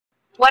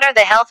What are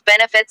the health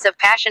benefits of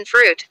passion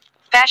fruit?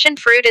 Passion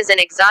fruit is an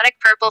exotic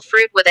purple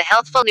fruit with a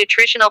healthful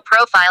nutritional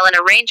profile and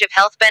a range of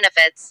health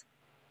benefits.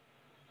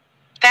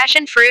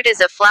 Passion fruit is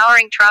a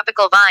flowering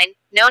tropical vine,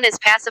 known as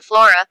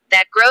passiflora,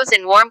 that grows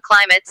in warm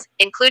climates,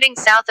 including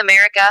South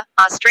America,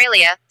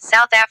 Australia,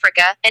 South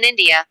Africa, and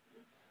India.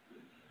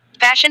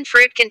 Passion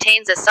fruit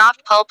contains a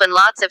soft pulp and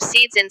lots of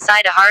seeds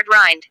inside a hard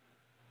rind.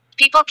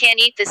 People can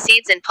eat the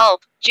seeds and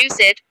pulp, juice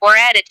it, or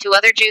add it to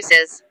other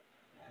juices.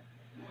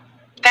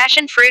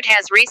 Passion fruit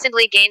has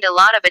recently gained a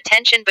lot of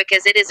attention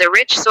because it is a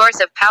rich source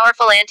of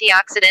powerful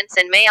antioxidants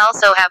and may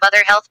also have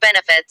other health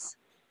benefits.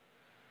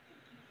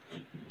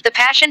 The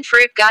passion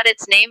fruit got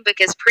its name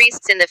because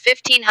priests in the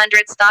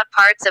 1500s thought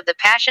parts of the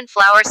passion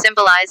flower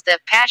symbolized the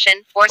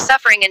passion, or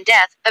suffering and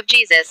death, of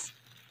Jesus.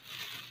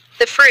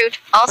 The fruit,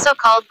 also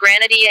called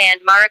granadilla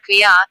and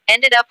maracuya,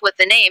 ended up with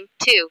the name,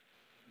 too.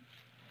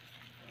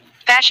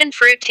 Passion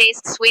fruit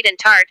tastes sweet and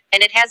tart,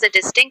 and it has a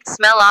distinct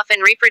smell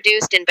often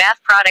reproduced in bath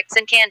products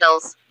and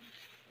candles.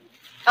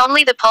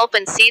 Only the pulp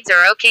and seeds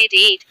are okay to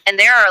eat, and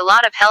there are a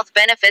lot of health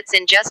benefits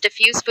in just a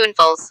few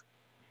spoonfuls.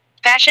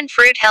 Passion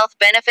fruit health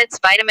benefits: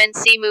 vitamin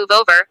C. Move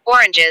over,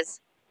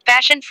 oranges.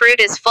 Passion fruit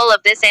is full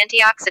of this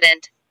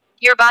antioxidant.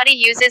 Your body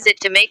uses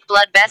it to make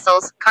blood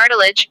vessels,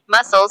 cartilage,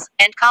 muscles,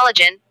 and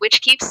collagen,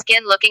 which keeps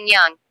skin looking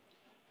young.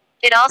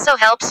 It also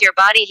helps your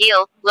body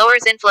heal,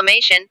 lowers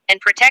inflammation, and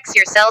protects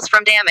your cells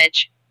from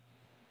damage.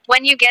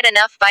 When you get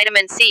enough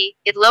vitamin C,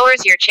 it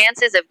lowers your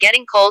chances of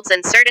getting colds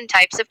and certain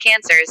types of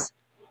cancers.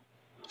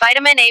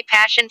 Vitamin A.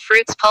 Passion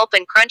fruit's pulp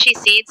and crunchy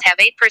seeds have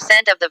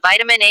 8% of the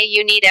vitamin A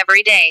you need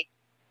every day.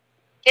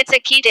 It's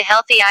a key to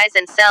healthy eyes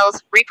and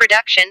cells,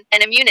 reproduction,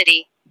 and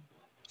immunity.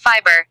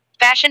 Fiber.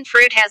 Passion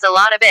fruit has a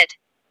lot of it.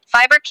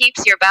 Fiber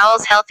keeps your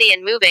bowels healthy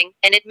and moving,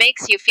 and it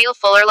makes you feel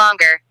fuller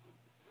longer.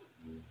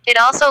 It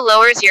also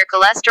lowers your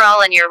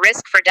cholesterol and your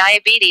risk for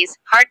diabetes,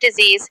 heart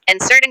disease, and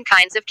certain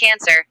kinds of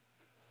cancer.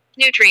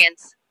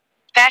 Nutrients.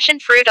 Passion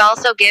fruit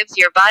also gives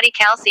your body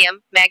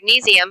calcium,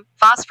 magnesium,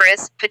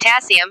 phosphorus,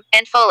 potassium,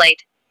 and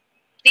folate.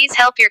 These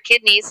help your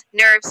kidneys,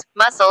 nerves,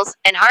 muscles,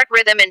 and heart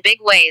rhythm in big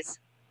ways.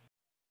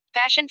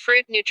 Passion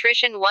fruit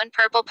nutrition: 1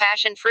 purple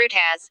passion fruit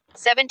has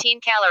 17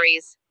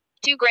 calories,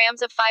 2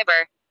 grams of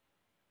fiber,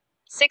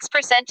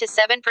 6% to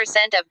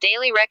 7% of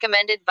daily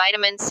recommended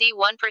vitamin C,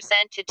 1%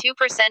 to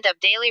 2% of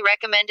daily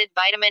recommended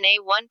vitamin A,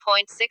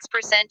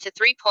 1.6% to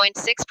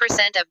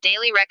 3.6% of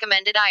daily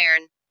recommended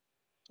iron,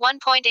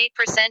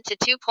 1.8% to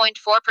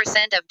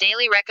 2.4% of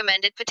daily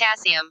recommended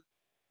potassium.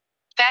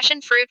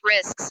 Passion fruit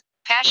risks.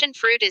 Passion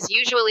fruit is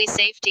usually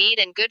safe to eat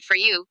and good for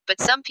you,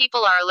 but some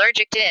people are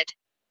allergic to it.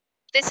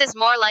 This is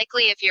more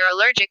likely if you're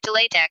allergic to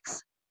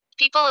latex.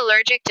 People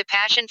allergic to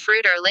passion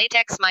fruit or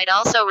latex might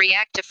also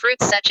react to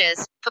fruits such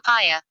as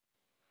papaya,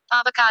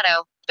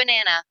 avocado,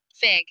 banana,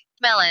 fig,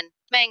 melon,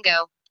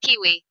 mango,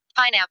 kiwi,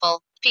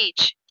 pineapple,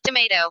 peach,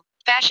 tomato.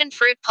 Passion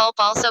fruit pulp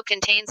also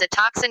contains a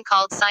toxin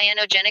called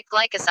cyanogenic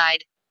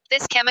glycoside.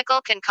 This chemical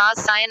can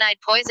cause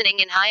cyanide poisoning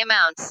in high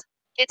amounts.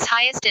 It's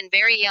highest in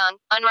very young,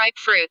 unripe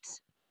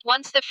fruits.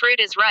 Once the fruit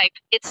is ripe,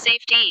 it's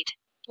safe to eat.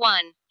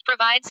 1.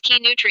 Provides key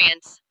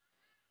nutrients.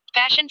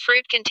 Passion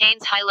fruit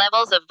contains high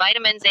levels of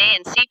vitamins A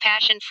and C.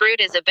 Passion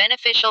fruit is a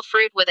beneficial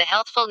fruit with a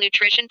healthful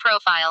nutrition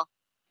profile.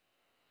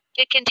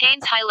 It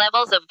contains high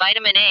levels of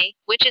vitamin A,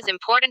 which is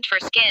important for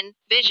skin,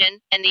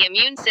 vision, and the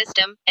immune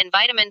system, and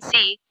vitamin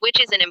C, which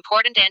is an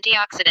important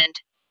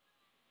antioxidant.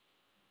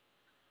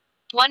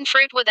 1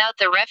 fruit without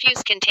the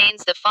refuse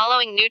contains the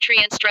following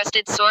nutrients: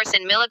 trusted source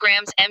in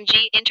milligrams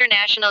mg,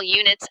 international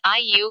units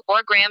IU,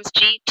 or grams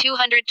g,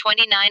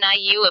 229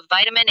 IU of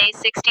vitamin A,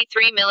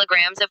 63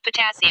 milligrams of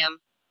potassium,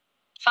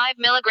 5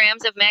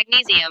 milligrams of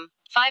magnesium,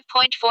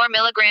 5.4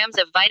 milligrams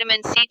of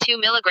vitamin C, 2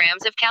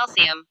 milligrams of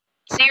calcium,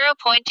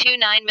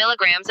 0.29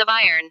 milligrams of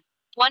iron,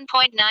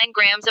 1.9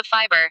 grams of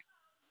fiber.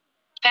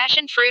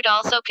 Passion fruit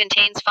also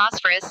contains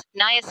phosphorus,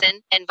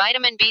 niacin, and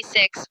vitamin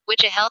B6,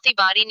 which a healthy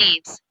body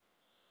needs.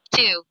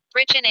 2.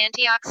 Rich in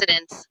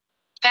antioxidants.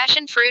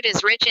 Passion fruit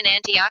is rich in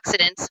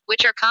antioxidants,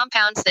 which are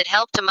compounds that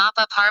help to mop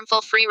up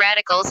harmful free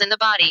radicals in the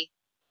body.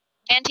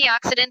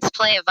 Antioxidants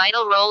play a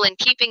vital role in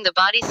keeping the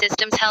body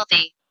systems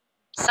healthy.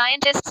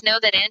 Scientists know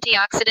that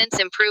antioxidants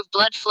improve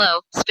blood flow,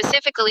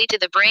 specifically to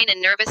the brain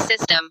and nervous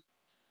system.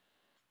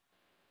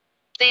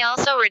 They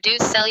also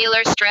reduce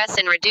cellular stress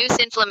and reduce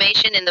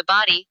inflammation in the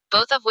body,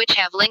 both of which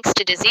have links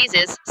to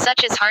diseases,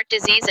 such as heart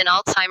disease and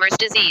Alzheimer's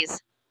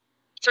disease.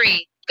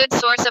 3. Good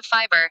source of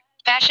fiber.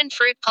 Passion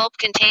fruit pulp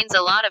contains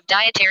a lot of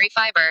dietary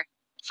fiber.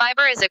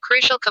 Fiber is a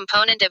crucial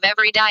component of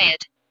every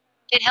diet.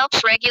 It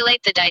helps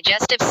regulate the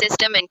digestive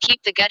system and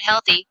keep the gut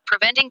healthy,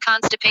 preventing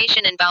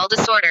constipation and bowel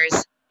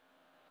disorders.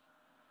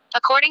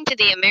 According to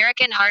the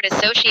American Heart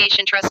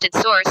Association trusted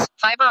source,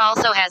 fiber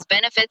also has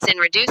benefits in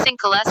reducing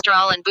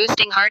cholesterol and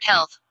boosting heart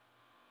health.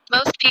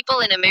 Most people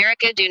in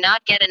America do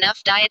not get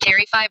enough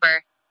dietary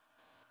fiber.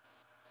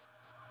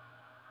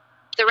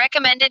 The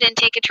recommended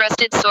intake, a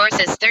trusted source,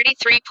 is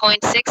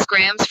 33.6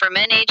 grams for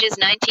men ages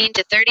 19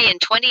 to 30 and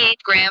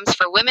 28 grams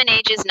for women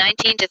ages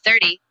 19 to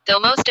 30, though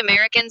most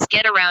Americans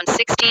get around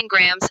 16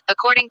 grams,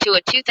 according to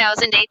a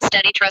 2008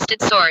 study.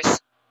 Trusted source.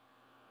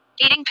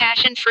 Eating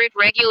passion fruit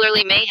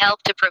regularly may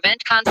help to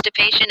prevent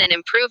constipation and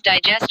improve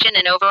digestion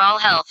and overall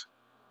health.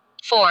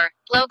 4.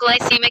 Low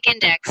glycemic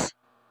index.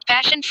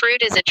 Passion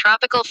fruit is a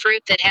tropical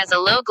fruit that has a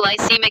low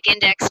glycemic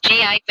index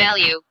 (GI)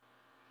 value.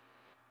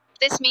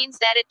 This means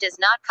that it does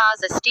not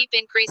cause a steep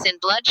increase in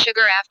blood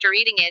sugar after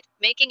eating it,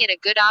 making it a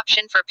good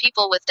option for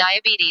people with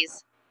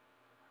diabetes.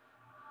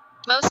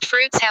 Most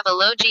fruits have a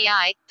low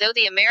GI, though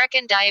the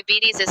American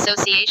Diabetes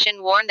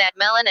Association warned that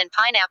melon and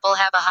pineapple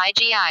have a high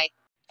GI.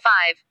 5.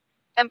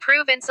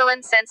 Improve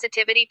insulin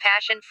sensitivity.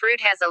 Passion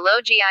fruit has a low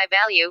GI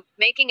value,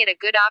 making it a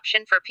good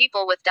option for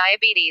people with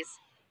diabetes.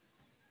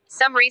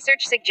 Some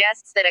research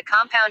suggests that a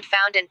compound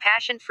found in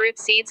passion fruit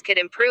seeds could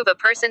improve a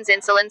person's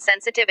insulin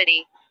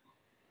sensitivity.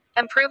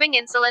 Improving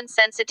insulin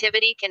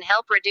sensitivity can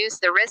help reduce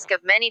the risk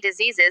of many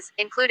diseases,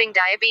 including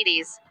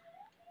diabetes.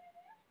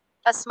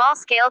 A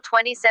small-scale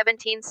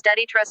 2017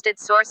 study, trusted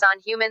source, on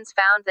humans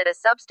found that a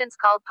substance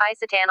called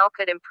physotanol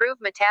could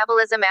improve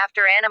metabolism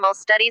after animal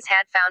studies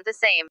had found the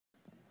same.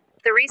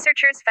 The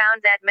researchers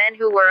found that men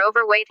who were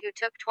overweight who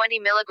took 20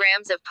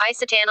 milligrams of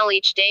physotanol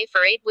each day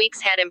for 8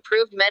 weeks had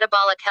improved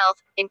metabolic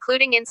health,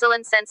 including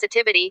insulin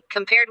sensitivity,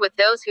 compared with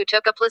those who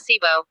took a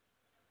placebo.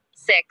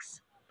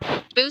 6.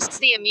 Boosts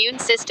the immune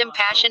system.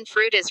 Passion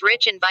fruit is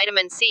rich in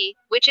vitamin C,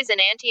 which is an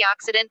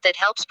antioxidant that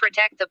helps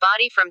protect the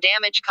body from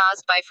damage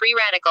caused by free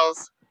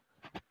radicals.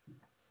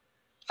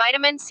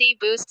 Vitamin C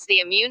boosts the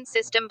immune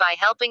system by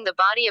helping the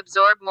body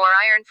absorb more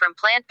iron from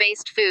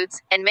plant-based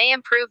foods, and may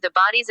improve the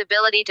body's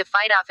ability to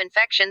fight off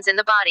infections in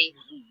the body.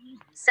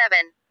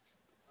 7.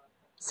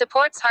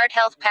 Supports heart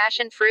health.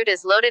 Passion fruit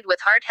is loaded with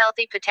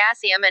heart-healthy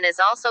potassium and is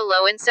also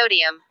low in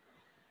sodium.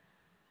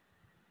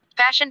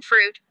 Passion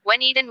fruit,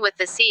 when eaten with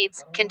the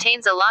seeds,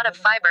 contains a lot of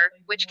fiber,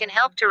 which can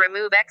help to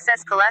remove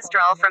excess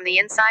cholesterol from the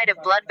inside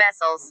of blood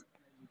vessels.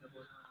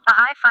 A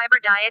high-fiber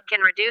diet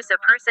can reduce a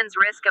person's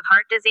risk of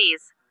heart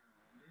disease.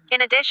 In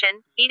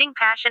addition, eating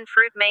passion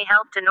fruit may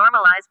help to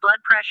normalize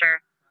blood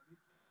pressure.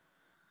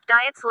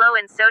 Diets low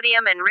in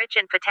sodium and rich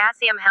in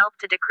potassium help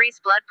to decrease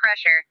blood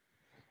pressure.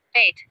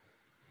 8.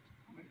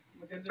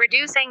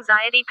 Reduce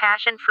anxiety.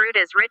 Passion fruit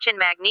is rich in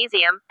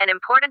magnesium, an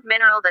important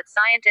mineral that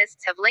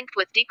scientists have linked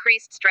with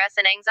decreased stress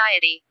and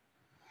anxiety.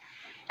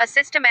 A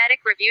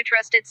systematic review,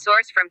 trusted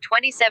source, from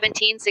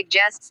 2017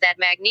 suggests that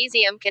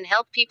magnesium can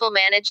help people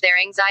manage their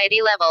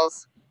anxiety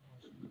levels.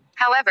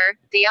 However,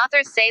 the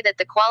authors say that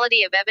the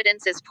quality of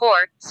evidence is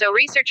poor, so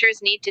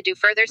researchers need to do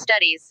further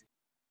studies.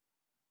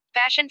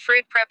 Passion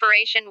fruit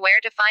preparation.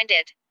 Where to find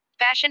it?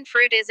 Passion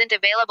fruit isn't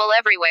available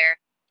everywhere,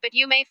 but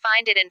you may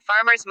find it in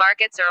farmers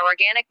markets or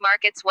organic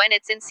markets when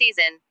it's in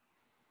season.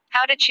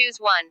 How to choose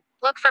one?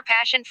 Look for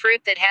passion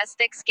fruit that has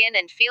thick skin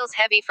and feels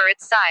heavy for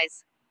its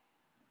size.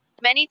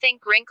 Many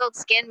think wrinkled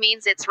skin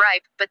means it's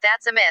ripe, but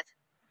that's a myth.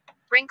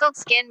 Wrinkled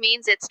skin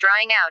means it's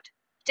drying out.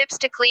 Tips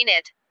to clean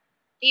it.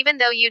 Even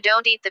though you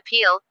don't eat the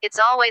peel, it's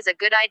always a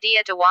good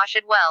idea to wash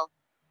it well.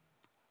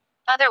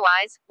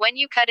 Otherwise, when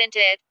you cut into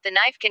it, the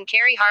knife can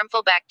carry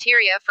harmful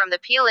bacteria from the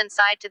peel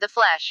inside to the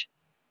flesh.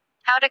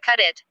 How to cut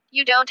it?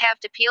 You don't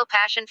have to peel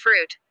passion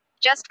fruit.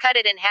 Just cut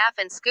it in half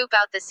and scoop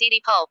out the seedy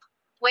pulp.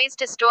 Ways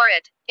to store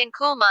it. In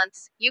cool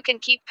months, you can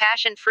keep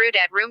passion fruit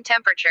at room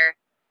temperature.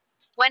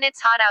 When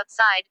it's hot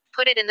outside,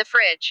 put it in the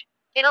fridge.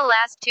 It'll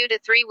last 2 to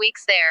 3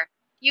 weeks there.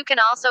 You can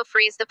also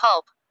freeze the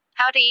pulp.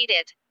 How to eat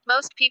it?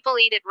 Most people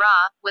eat it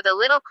raw, with a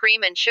little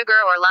cream and sugar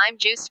or lime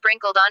juice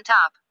sprinkled on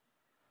top.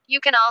 You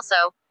can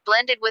also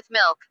blend it with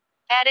milk.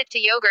 Add it to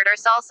yogurt or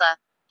salsa.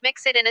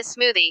 Mix it in a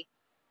smoothie.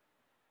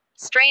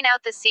 Strain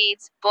out the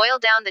seeds, boil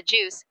down the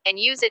juice, and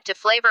use it to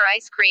flavor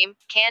ice cream,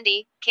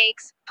 candy,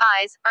 cakes,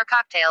 pies, or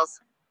cocktails.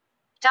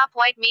 Top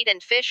white meat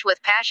and fish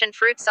with passion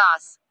fruit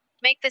sauce.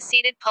 Make the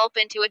seeded pulp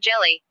into a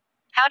jelly.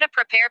 How to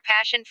prepare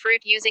passion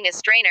fruit using a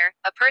strainer.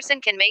 A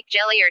person can make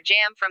jelly or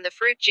jam from the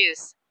fruit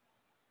juice.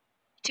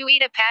 To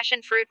eat a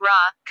passion fruit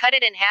raw, cut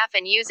it in half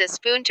and use a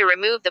spoon to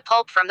remove the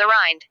pulp from the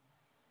rind.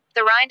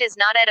 The rind is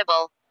not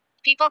edible.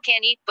 People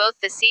can eat both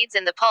the seeds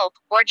and the pulp,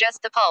 or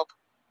just the pulp.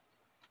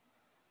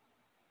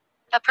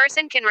 A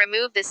person can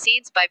remove the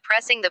seeds by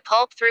pressing the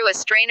pulp through a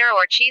strainer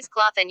or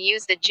cheesecloth and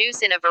use the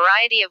juice in a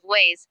variety of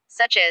ways,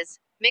 such as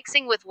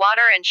mixing with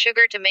water and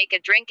sugar to make a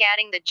drink,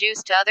 adding the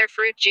juice to other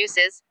fruit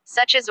juices,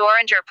 such as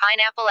orange or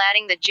pineapple,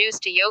 adding the juice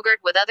to yogurt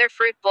with other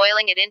fruit,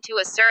 boiling it into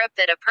a syrup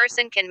that a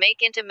person can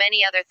make into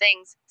many other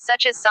things,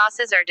 such as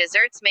sauces or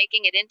desserts,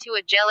 making it into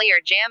a jelly or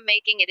jam,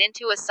 making it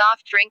into a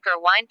soft drink or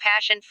wine.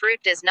 Passion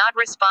fruit does not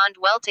respond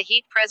well to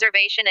heat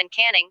preservation and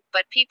canning,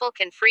 but people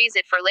can freeze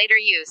it for later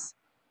use.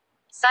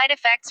 Side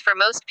effects. For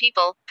most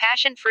people,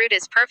 passion fruit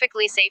is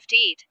perfectly safe to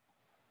eat.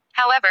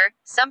 However,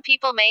 some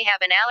people may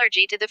have an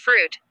allergy to the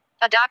fruit.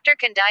 A doctor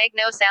can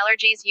diagnose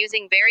allergies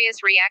using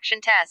various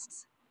reaction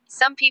tests.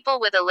 Some people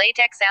with a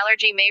latex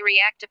allergy may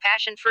react to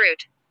passion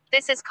fruit.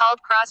 This is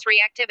called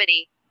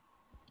cross-reactivity.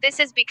 This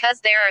is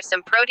because there are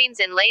some proteins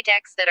in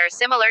latex that are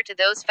similar to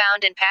those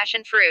found in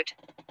passion fruit.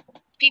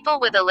 People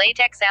with a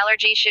latex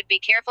allergy should be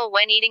careful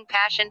when eating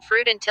passion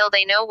fruit until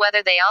they know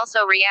whether they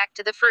also react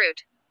to the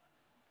fruit.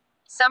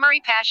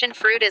 Summary: passion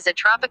fruit is a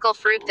tropical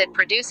fruit that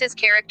produces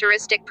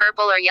characteristic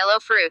purple or yellow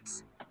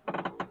fruits.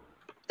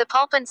 The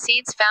pulp and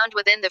seeds found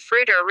within the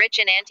fruit are rich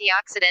in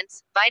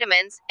antioxidants,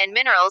 vitamins, and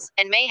minerals,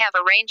 and may have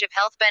a range of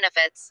health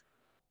benefits.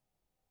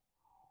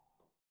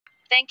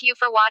 Thank you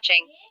for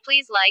watching.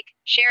 Please like,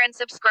 share and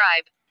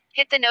subscribe.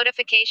 Hit the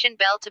notification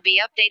bell to be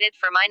updated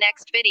for my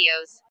next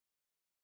videos.